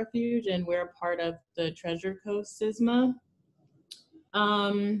Wildlife Refuge, and we're a part of the Treasure Coast CISMA.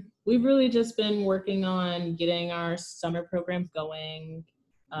 we've really just been working on getting our summer programs going.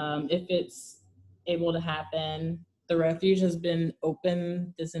 If it's able to happen, the refuge has been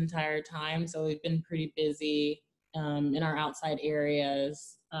open this entire time, so we've been pretty busy in our outside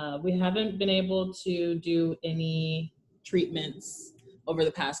areas. We haven't been able to do any treatments over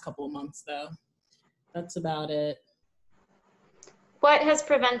the past couple of months, though. That's about it. What has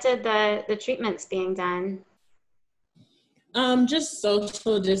prevented the treatments being done? Just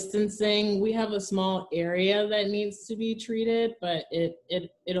social distancing. We have a small area that needs to be treated, but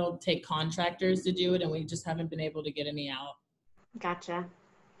it'll take contractors to do it, and we just haven't been able to get any out. Gotcha.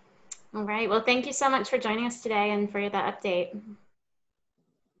 All right. Well, thank you so much for joining us today and for the update.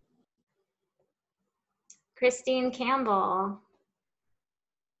 Christine Campbell.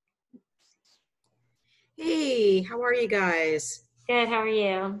 Hey, how are you guys? Good. How are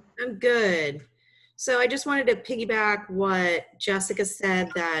you? I'm good. So I just wanted to piggyback what Jessica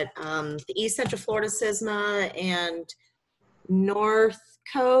said, that the East Central Florida CISMA and North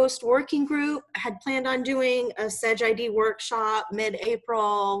Coast Working Group had planned on doing a Sedge ID workshop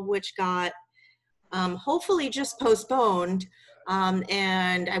mid-April, which got hopefully just postponed.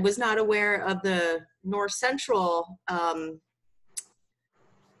 And I was not aware of the North Central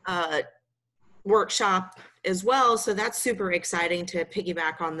workshop as well. So that's super exciting to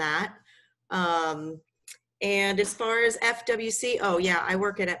piggyback on that. And as far as FWC, oh yeah, I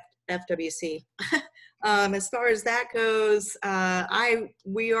work at FWC. As far as that goes,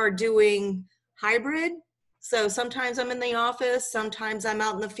 we are doing hybrid. So sometimes I'm in the office, sometimes I'm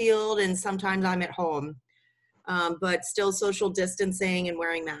out in the field, and sometimes I'm at home. But still social distancing and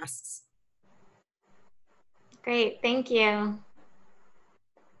wearing masks. Great, thank you.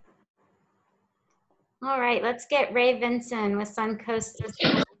 All right, let's get Ray Vinson with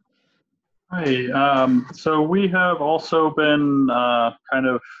Suncoast. Hi, so we have also been kind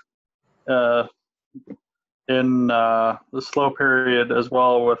of in the slow period as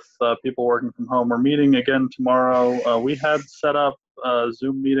well with people working from home. We're meeting again tomorrow. We had set up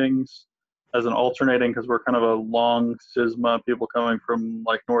Zoom meetings as an alternating because we're kind of a long CISMA, people coming from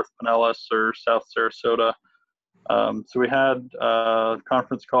like North Pinellas or South Sarasota. So we had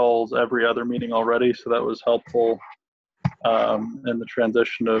conference calls every other meeting already, so that was helpful in the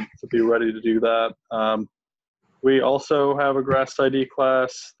transition to be ready to do that. We also have a grass ID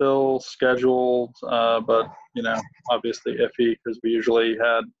class still scheduled, but you know, obviously iffy because we usually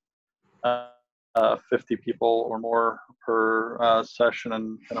had 50 people or more per session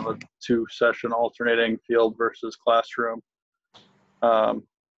and kind of a 2-session alternating field versus classroom.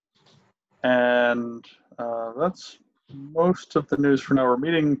 And that's most of the news for now. We're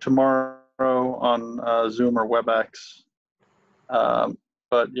meeting tomorrow on Zoom or WebEx.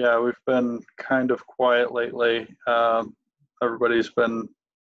 But yeah, we've been kind of quiet lately. Everybody's been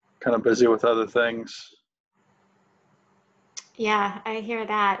kind of busy with other things. Yeah, I hear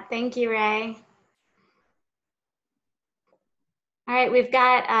that. Thank you, Ray. All right, we've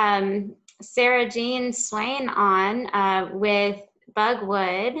got Sarah Jean Swain on with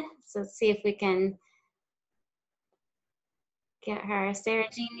Bugwood. So let's see if we can get her. Sarah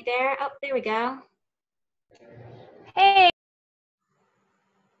Jean, you there? Oh, there we go. Hey,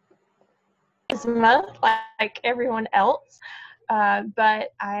 CISMA, like everyone else, but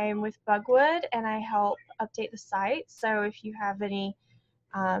I'm with Bugwood and I help update the site. So if you have any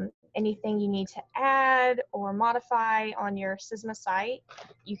anything you need to add or modify on your CISMA site,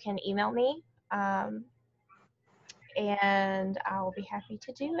 you can email me and I'll be happy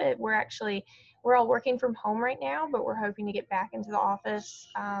to do it. We're all working from home right now, but we're hoping to get back into the office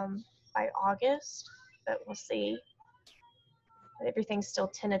by August, but we'll see. Everything's still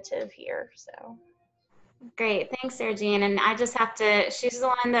tentative here, so. Great, thanks, Sarah Jean. And I just have to, she's the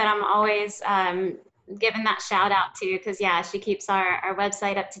one that I'm always giving that shout out to, because yeah, she keeps our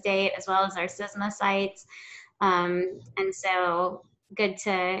website up to date as well as our CISMA sites. And so good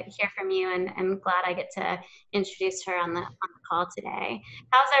to hear from you, and I'm glad I get to introduce her on the call today.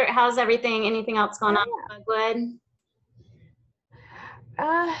 How's everything? Anything else going on with Bugwood?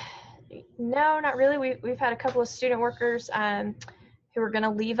 No, not really. We've had a couple of student workers who are going to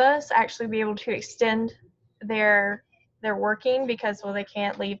leave us actually be able to extend their working because, well, they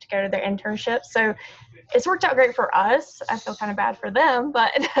can't leave to go to their internship. So it's worked out great for us. I feel kind of bad for them,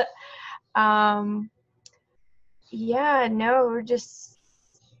 but yeah, no, we're just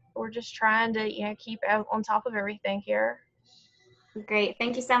trying to, you know, keep on top of everything here. Great,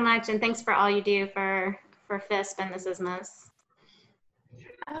 thank you so much, and thanks for all you do for FISP and the CISMAs.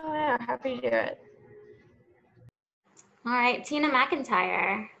 Oh yeah, happy to do it. All right, Tina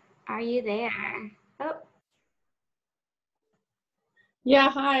McIntyre, are you there? Oh.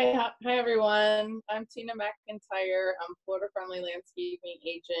 Yeah, hi everyone. I'm Tina McIntyre. I'm Florida Friendly Landscaping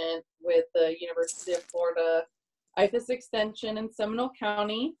Agent with the University of Florida IFIS Extension in Seminole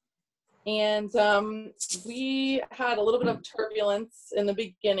County. And we had a little bit of turbulence in the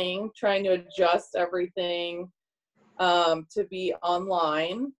beginning trying to adjust everything to be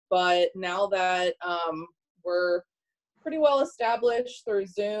online. But now that we're pretty well established through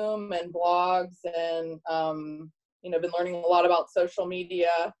Zoom and blogs and been learning a lot about social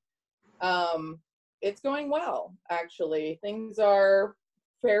media. It's going well, actually. Things are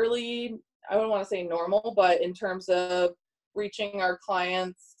fairly, I wouldn't want to say normal, but in terms of reaching our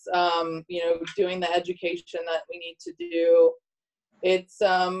clients, doing the education that we need to do, it's,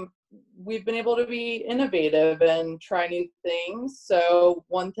 we've been able to be innovative and try new things. So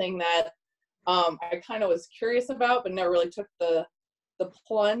one thing that I kind of was curious about, but never really took the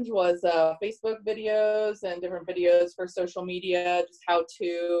plunge was Facebook videos and different videos for social media, just how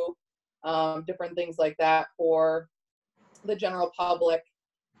to, different things like that for the general public.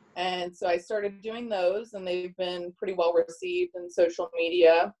 And so I started doing those, and they've been pretty well received in social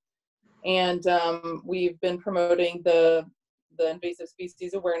media. And we've been promoting the Invasive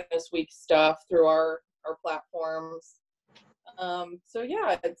Species Awareness Week stuff through our platforms. So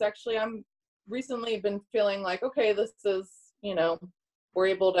yeah, it's actually, I'm recently been feeling like, okay, this is, we're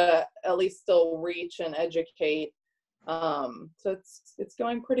able to at least still reach and educate. So it's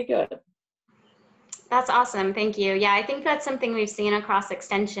going pretty good. That's awesome. Thank you. Yeah, I think that's something we've seen across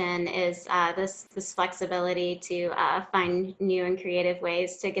Extension is this flexibility to find new and creative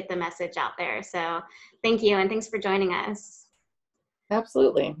ways to get the message out there. So thank you, and thanks for joining us.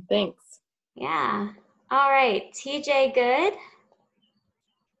 Absolutely. Thanks. Yeah. All right, TJ Good.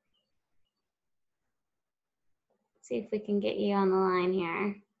 See if we can get you on the line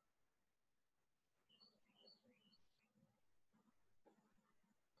here.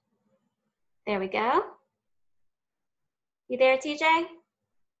 There we go. You there, TJ?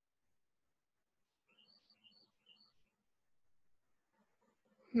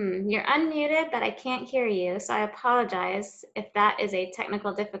 You're unmuted, but I can't hear you, so I apologize if that is a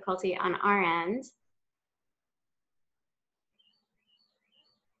technical difficulty on our end.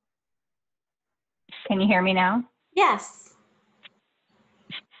 Can you hear me now? Yes.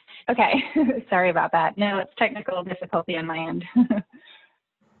 Okay, sorry about that. No, it's technical difficulty on my end.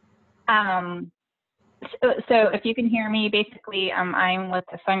 So if you can hear me, basically I'm with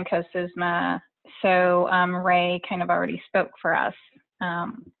the Suncoast CISMA. So Ray kind of already spoke for us.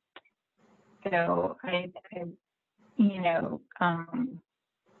 So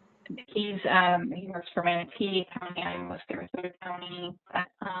he works for Manatee County. I'm with Sarasota County.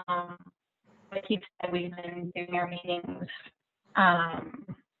 Like he said, we've been doing our meetings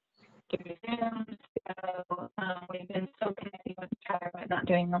through Zoom. So we've been so connected with each other, but not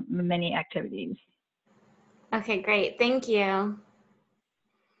doing many activities. Okay, great. Thank you.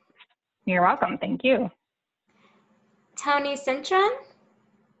 You're welcome. Thank you. Tony Cintron.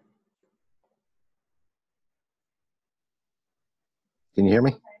 Can you hear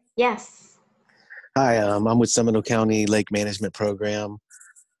me? Yes. Hi, I'm with Seminole County Lake Management Program.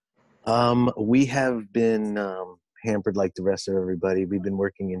 We have been hampered like the rest of everybody. We've been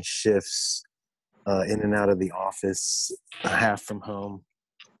working in shifts, in and out of the office, half from home,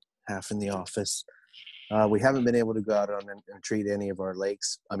 half in the office. We haven't been able to go out on and treat any of our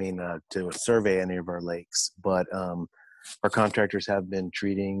lakes. I mean, to survey any of our lakes, but our contractors have been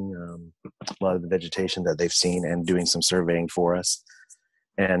treating a lot of the vegetation that they've seen and doing some surveying for us.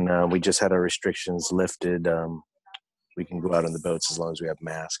 And we just had our restrictions lifted. We can go out on the boats as long as we have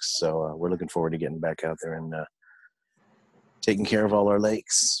masks. So we're looking forward to getting back out there and taking care of all our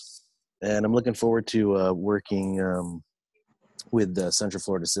lakes. And I'm looking forward to working with Central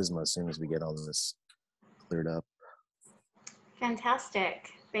Florida CISMA as soon as we get all of this cleared up.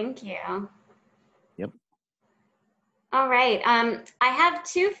 Fantastic. Thank you. Yep. All right. I have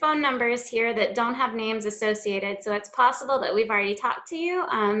two phone numbers here that don't have names associated, so it's possible that we've already talked to you.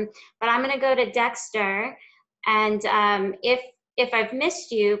 But I'm going to go to Dexter, and if I've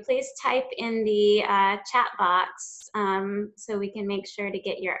missed you, please type in the chat box so we can make sure to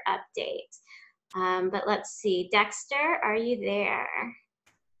get your update. But let's see, Dexter, are you there?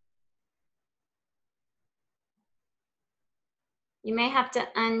 You may have to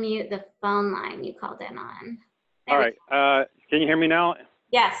unmute the phone line you called in on. All right. Can you hear me now?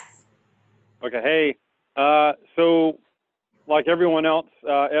 Yes. Okay. Hey, so like everyone else,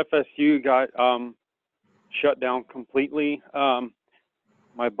 FSU got shut down completely.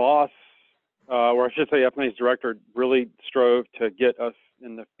 My boss, or I should say FNA's director, really strove to get us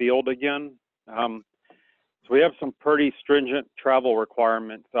in the field again. So we have some pretty stringent travel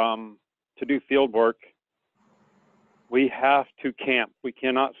requirements. To do field work, we have to camp. We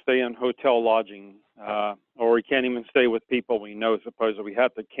cannot stay in hotel lodging, or we can't even stay with people we know, supposedly. We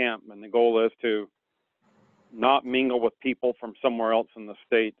have to camp, and the goal is to not mingle with people from somewhere else in the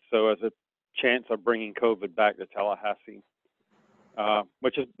state, so as a chance of bringing COVID back to Tallahassee,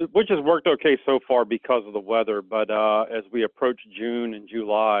 which has worked okay so far because of the weather. But as we approach June and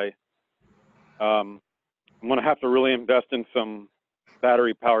July, I'm going to have to really invest in some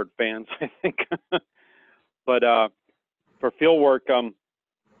battery-powered fans, I think. But for field work,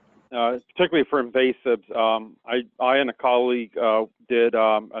 particularly for invasives, I and a colleague did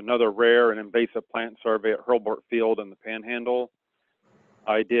another rare and invasive plant survey at Hurlburt Field in the Panhandle.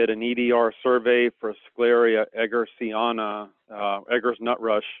 I did an EDR survey for Scleria eggersiana, Egger's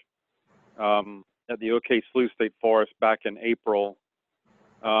nutrush, at the OK Slough State Forest back in April.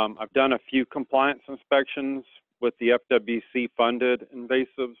 I've done a few compliance inspections with the FWC-funded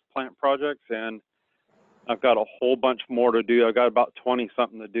invasives plant projects, and I've got a whole bunch more to do. I've got about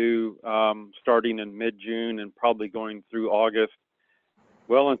 20-something to do, starting in mid-June and probably going through August,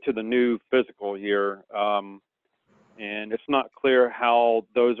 well into the new fiscal year. And it's not clear how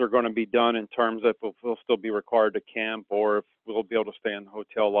those are going to be done in terms of if we'll still be required to camp or if we'll be able to stay in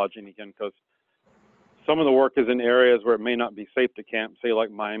hotel lodging again, because some of the work is in areas where it may not be safe to camp, say like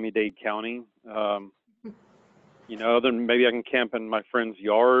Miami-Dade County. You know, then maybe I can camp in my friend's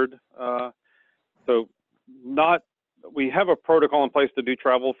yard. So we have a protocol in place to do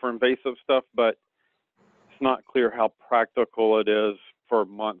travel for invasive stuff, but it's not clear how practical it is for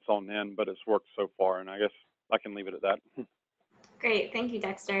months on end, but it's worked so far, and I guess I can leave it at that. Great, thank you,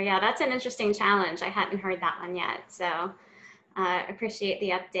 Dexter. Yeah, that's an interesting challenge. I hadn't heard that one yet, so appreciate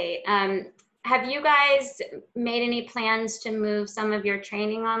the update. Have you guys made any plans to move some of your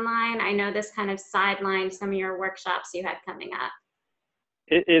training online? I know this kind of sidelined some of your workshops you had coming up.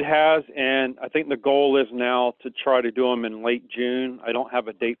 It has, and I think the goal is now to try to do them in late June. I don't have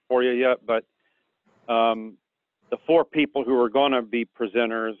a date for you yet, but the 4 people who are going to be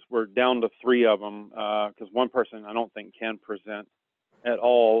presenters, we're down to 3 of them, because one person I don't think can present at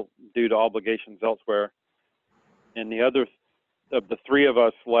all due to obligations elsewhere. And the other of the 3 of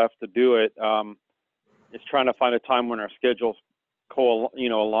us left to do it is trying to find a time when our schedules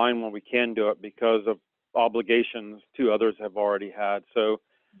align when we can do it because of obligations 2 others have already had. So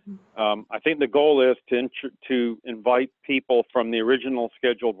I think the goal is to invite people from the original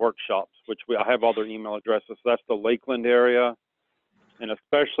scheduled workshops, which I have all their email addresses. So that's the Lakeland area, and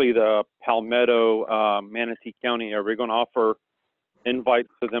especially the Palmetto, Manatee County area. We're going to offer invites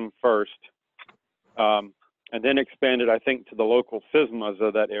to them first, and then expand it, I think, to the local CISMAs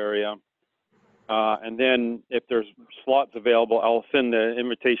of that area. And then if there's slots available, I'll send the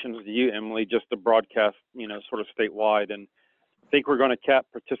invitations to you, Emily, just to broadcast, sort of statewide. And I think we're going to cap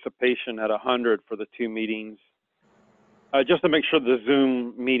participation at 100 for the 2 meetings, just to make sure the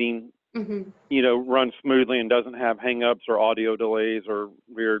Zoom meeting, runs smoothly and doesn't have hangups or audio delays or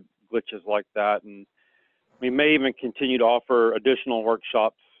weird glitches like that. And we may even continue to offer additional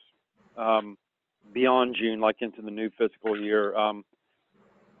workshops beyond June, like into the new fiscal year.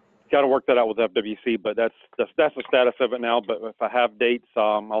 Got to work that out with FWC, but that's the status of it now. But if I have dates,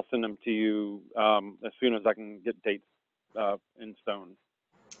 I'll send them to you as soon as I can get dates in stone.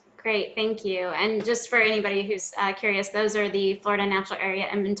 Great, thank you. And just for anybody who's curious, those are the Florida Natural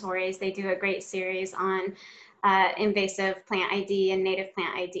Area Inventories. They do a great series on invasive plant ID and native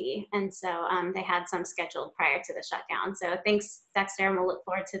plant ID. And so they had some scheduled prior to the shutdown. So thanks, Dexter, and we'll look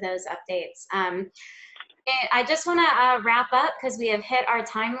forward to those updates. And I just want to wrap up because we have hit our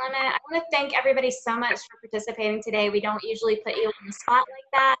time limit. I want to thank everybody so much for participating today. We don't usually put you on the spot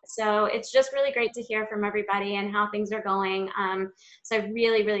like that. So it's just really great to hear from everybody and how things are going. So I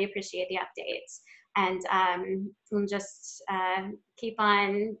really, really appreciate the updates. And just keep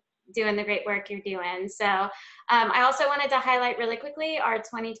on doing the great work you're doing. So I also wanted to highlight really quickly our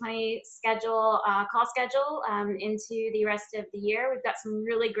 2020 schedule, call schedule into the rest of the year. We've got some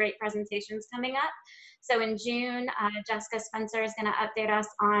really great presentations coming up. So in June, Jessica Spencer is going to update us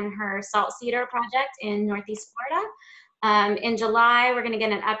on her salt cedar project in Northeast Florida. In July, we're going to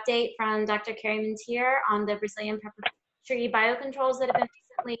get an update from Dr. Carrie Montier on the Brazilian pepper tree biocontrols that have been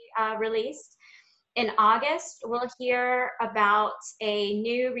recently released. In August, we'll hear about a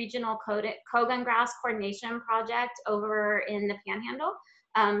new regional Kogan grass coordination project over in the Panhandle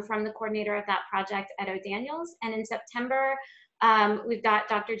from the coordinator of that project, Ed O'Daniels. And in September, We've got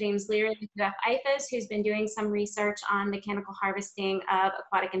Dr. James Lear, of IFAS, who's been doing some research on mechanical harvesting of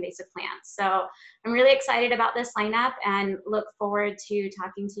aquatic invasive plants. So I'm really excited about this lineup and look forward to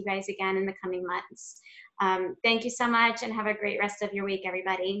talking to you guys again in the coming months. Thank you so much and have a great rest of your week,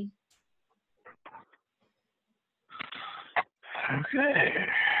 everybody. Okay.